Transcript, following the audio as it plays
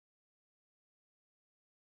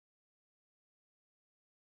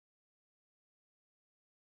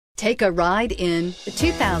Take a ride in the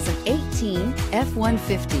 2018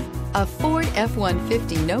 F-150. A Ford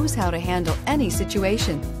F-150 knows how to handle any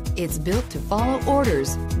situation. It's built to follow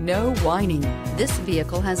orders, no whining. This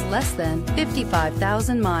vehicle has less than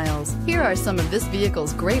 55,000 miles. Here are some of this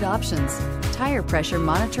vehicle's great options: tire pressure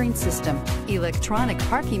monitoring system, electronic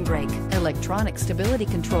parking brake, electronic stability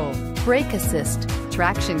control, brake assist,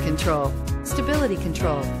 traction control, stability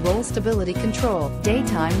control, roll stability control,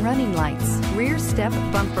 daytime running lights, rear step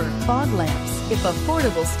bumper, fog lamps. If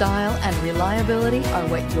affordable style and reliability are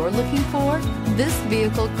what you're looking for, this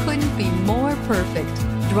vehicle couldn't be more perfect.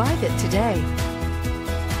 Drive it today.